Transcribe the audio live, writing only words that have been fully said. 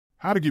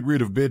How to get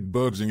rid of bed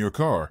bugs in your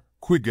car,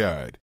 quick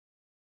guide.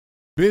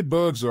 Bed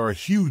bugs are a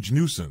huge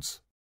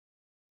nuisance.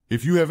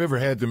 If you have ever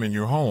had them in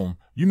your home,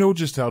 you know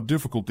just how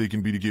difficult they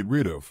can be to get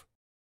rid of.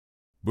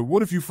 But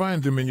what if you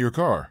find them in your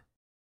car?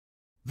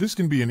 This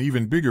can be an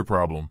even bigger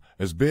problem,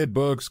 as bed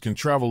bugs can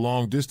travel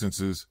long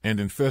distances and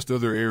infest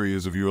other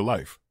areas of your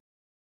life.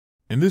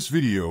 In this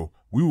video,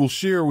 we will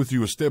share with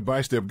you a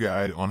step-by-step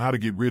guide on how to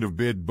get rid of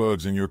bed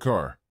bugs in your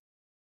car.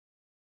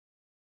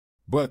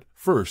 But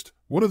first,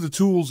 what are the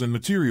tools and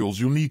materials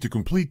you'll need to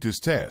complete this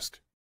task?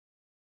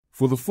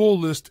 For the full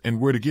list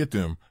and where to get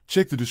them,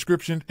 check the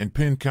description and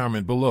pinned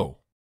comment below.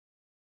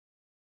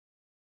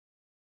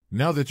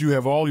 Now that you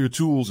have all your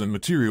tools and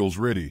materials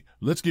ready,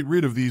 let's get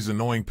rid of these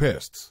annoying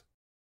pests.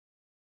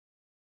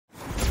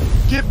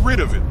 Get rid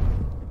of it!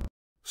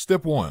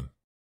 Step 1.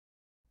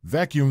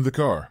 Vacuum the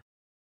car.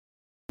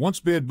 Once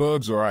bed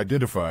bugs are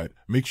identified,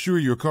 make sure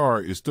your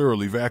car is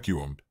thoroughly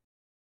vacuumed.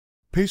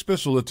 Pay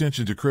special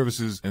attention to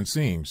crevices and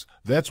seams,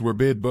 that's where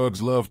bed bugs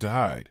love to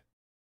hide.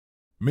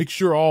 Make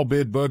sure all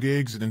bed bug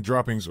eggs and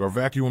droppings are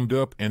vacuumed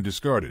up and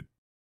discarded.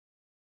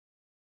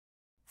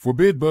 For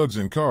bed bugs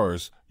in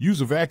cars,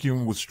 use a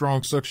vacuum with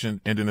strong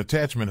suction and an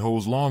attachment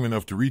hose long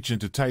enough to reach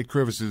into tight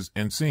crevices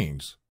and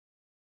seams.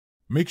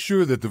 Make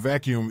sure that the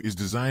vacuum is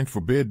designed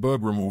for bed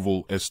bug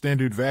removal, as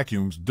standard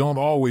vacuums don't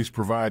always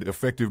provide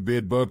effective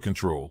bed bug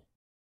control.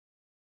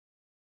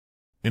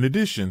 In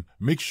addition,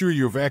 make sure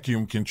your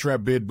vacuum can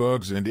trap bed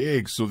bugs and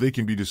eggs so they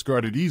can be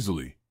discarded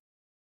easily.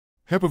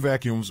 HEPA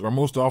vacuums are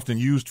most often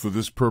used for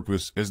this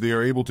purpose, as they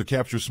are able to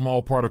capture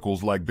small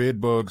particles like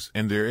bed bugs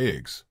and their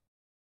eggs.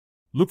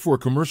 Look for a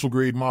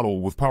commercial-grade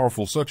model with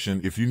powerful suction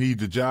if you need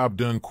the job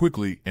done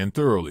quickly and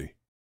thoroughly.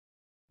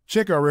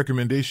 Check our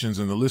recommendations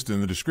in the list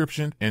in the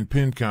description and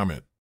pinned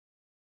comment.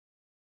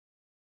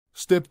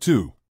 Step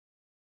 2.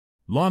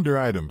 Launder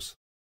items.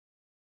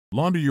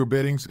 Launder your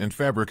beddings and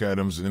fabric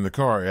items in the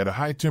car at a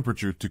high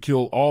temperature to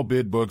kill all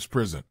bed bugs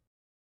present.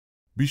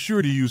 Be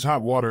sure to use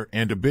hot water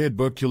and a bed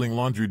bug killing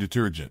laundry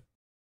detergent.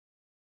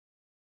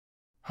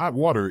 Hot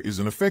water is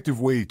an effective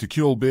way to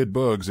kill bed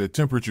bugs at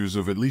temperatures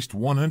of at least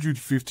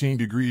 115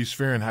 degrees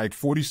Fahrenheit,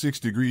 46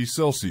 degrees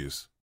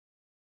Celsius.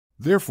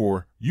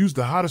 Therefore, use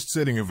the hottest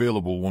setting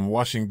available when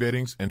washing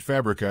beddings and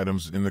fabric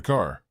items in the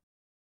car.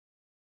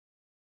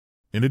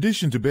 In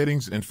addition to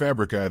beddings and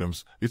fabric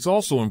items, it's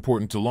also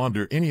important to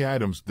launder any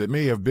items that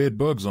may have bed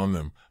bugs on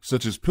them,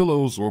 such as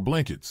pillows or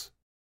blankets.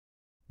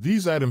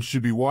 These items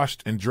should be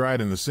washed and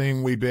dried in the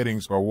same way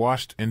beddings are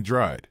washed and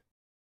dried.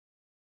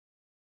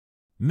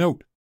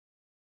 Note: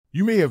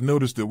 you may have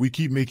noticed that we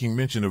keep making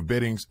mention of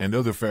beddings and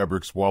other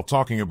fabrics while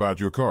talking about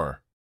your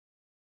car.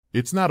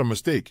 It's not a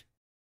mistake.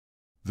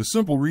 The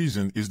simple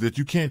reason is that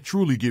you can't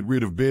truly get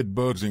rid of bed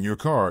bugs in your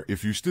car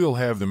if you still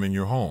have them in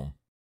your home.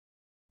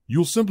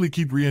 You'll simply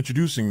keep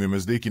reintroducing them,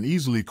 as they can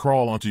easily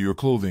crawl onto your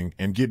clothing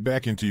and get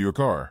back into your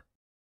car.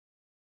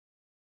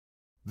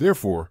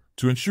 Therefore,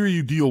 to ensure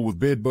you deal with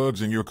bed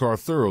bugs in your car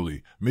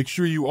thoroughly, make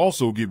sure you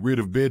also get rid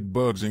of bed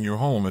bugs in your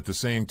home at the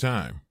same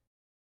time.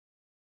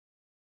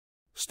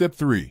 Step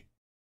 3.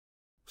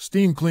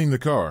 Steam clean the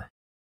car.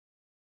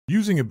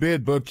 Using a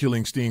bed bug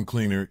killing steam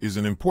cleaner is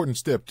an important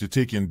step to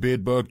take in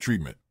bed bug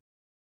treatment.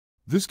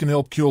 This can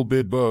help kill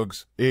bed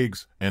bugs,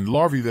 eggs, and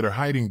larvae that are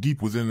hiding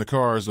deep within the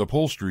car's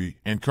upholstery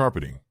and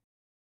carpeting.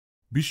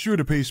 Be sure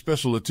to pay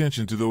special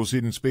attention to those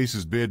hidden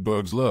spaces bed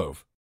bugs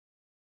love.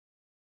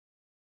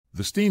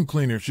 The steam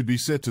cleaner should be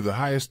set to the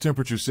highest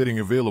temperature setting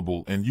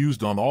available and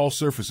used on all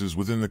surfaces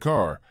within the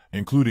car,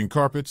 including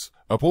carpets,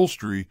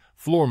 upholstery,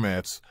 floor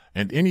mats,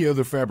 and any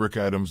other fabric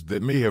items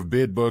that may have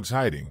bed bugs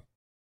hiding.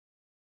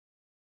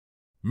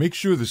 Make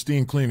sure the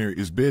steam cleaner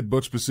is bed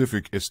bug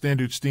specific, as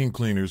standard steam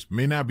cleaners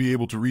may not be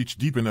able to reach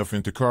deep enough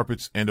into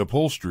carpets and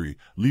upholstery,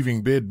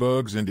 leaving bed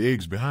bugs and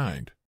eggs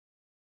behind.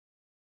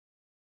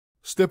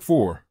 Step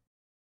 4.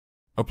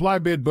 Apply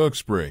bed bug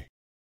spray.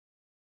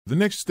 The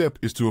next step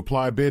is to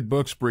apply bed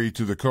bug spray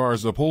to the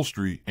car's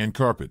upholstery and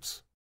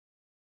carpets.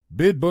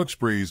 Bed bug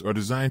sprays are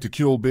designed to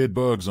kill bed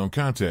bugs on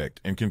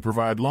contact and can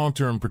provide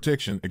long-term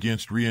protection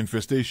against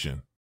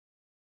reinfestation.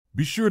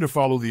 Be sure to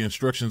follow the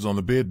instructions on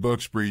the bed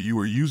bug spray you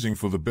are using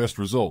for the best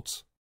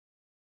results.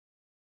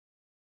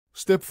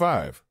 Step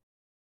 5.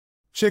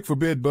 Check for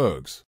bed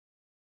bugs.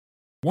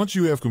 Once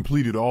you have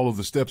completed all of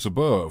the steps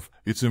above,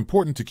 it's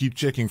important to keep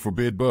checking for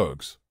bed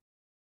bugs.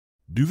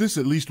 Do this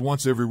at least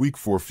once every week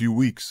for a few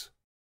weeks.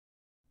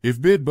 If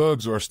bed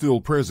bugs are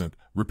still present,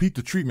 repeat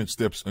the treatment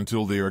steps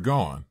until they are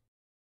gone.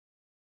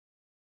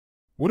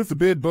 What if the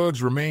bed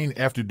bugs remain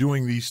after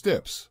doing these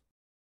steps?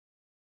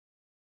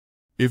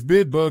 If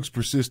bed bugs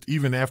persist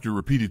even after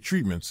repeated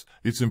treatments,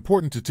 it's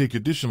important to take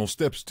additional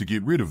steps to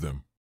get rid of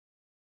them.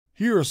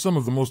 Here are some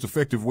of the most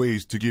effective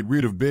ways to get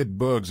rid of bed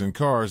bugs in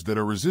cars that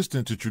are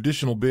resistant to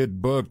traditional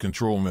bed bug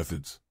control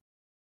methods.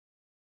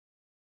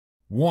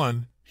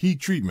 1. Heat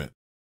treatment.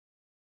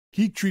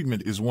 Heat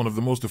treatment is one of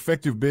the most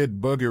effective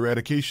bed bug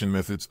eradication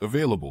methods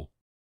available.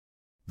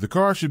 The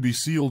car should be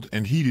sealed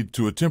and heated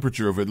to a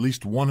temperature of at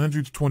least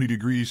 120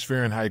 degrees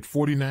Fahrenheit,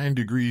 49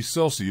 degrees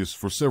Celsius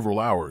for several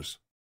hours.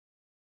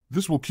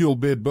 This will kill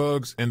bed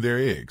bugs and their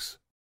eggs.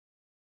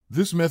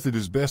 This method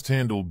is best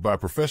handled by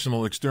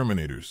professional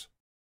exterminators.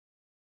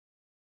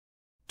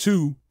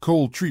 2.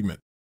 Cold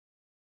treatment.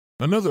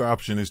 Another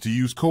option is to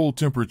use cold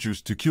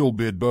temperatures to kill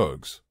bed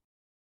bugs.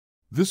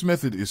 This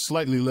method is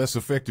slightly less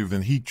effective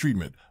than heat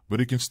treatment,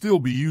 but it can still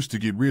be used to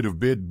get rid of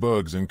bed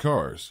bugs in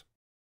cars.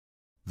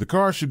 The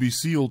car should be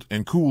sealed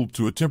and cooled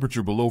to a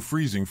temperature below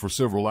freezing for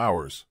several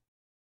hours.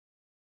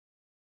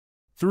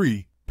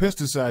 3.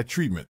 Pesticide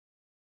treatment.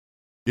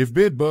 If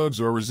bed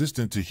bugs are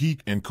resistant to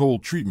heat and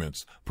cold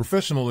treatments,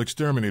 professional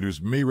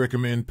exterminators may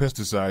recommend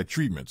pesticide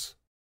treatments.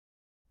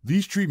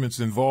 These treatments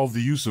involve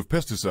the use of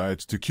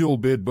pesticides to kill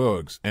bed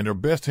bugs and are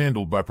best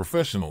handled by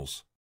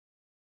professionals.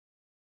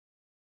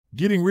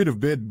 Getting rid of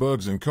bed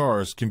bugs in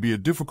cars can be a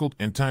difficult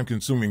and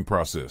time-consuming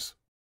process.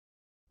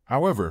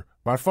 However,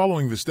 by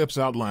following the steps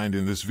outlined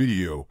in this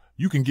video,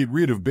 you can get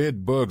rid of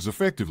bed bugs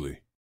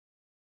effectively.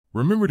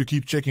 Remember to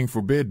keep checking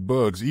for bed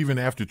bugs even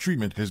after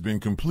treatment has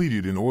been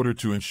completed in order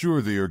to ensure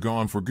they are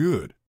gone for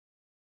good.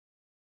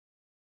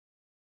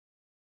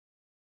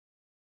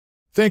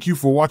 Thank you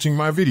for watching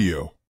my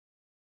video.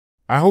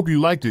 I hope you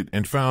liked it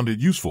and found it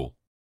useful.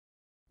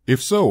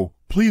 If so,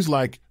 please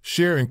like,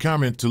 share, and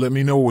comment to let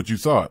me know what you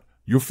thought.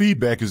 Your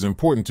feedback is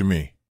important to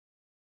me.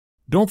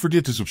 Don't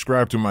forget to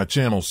subscribe to my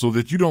channel so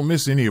that you don't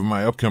miss any of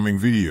my upcoming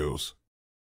videos.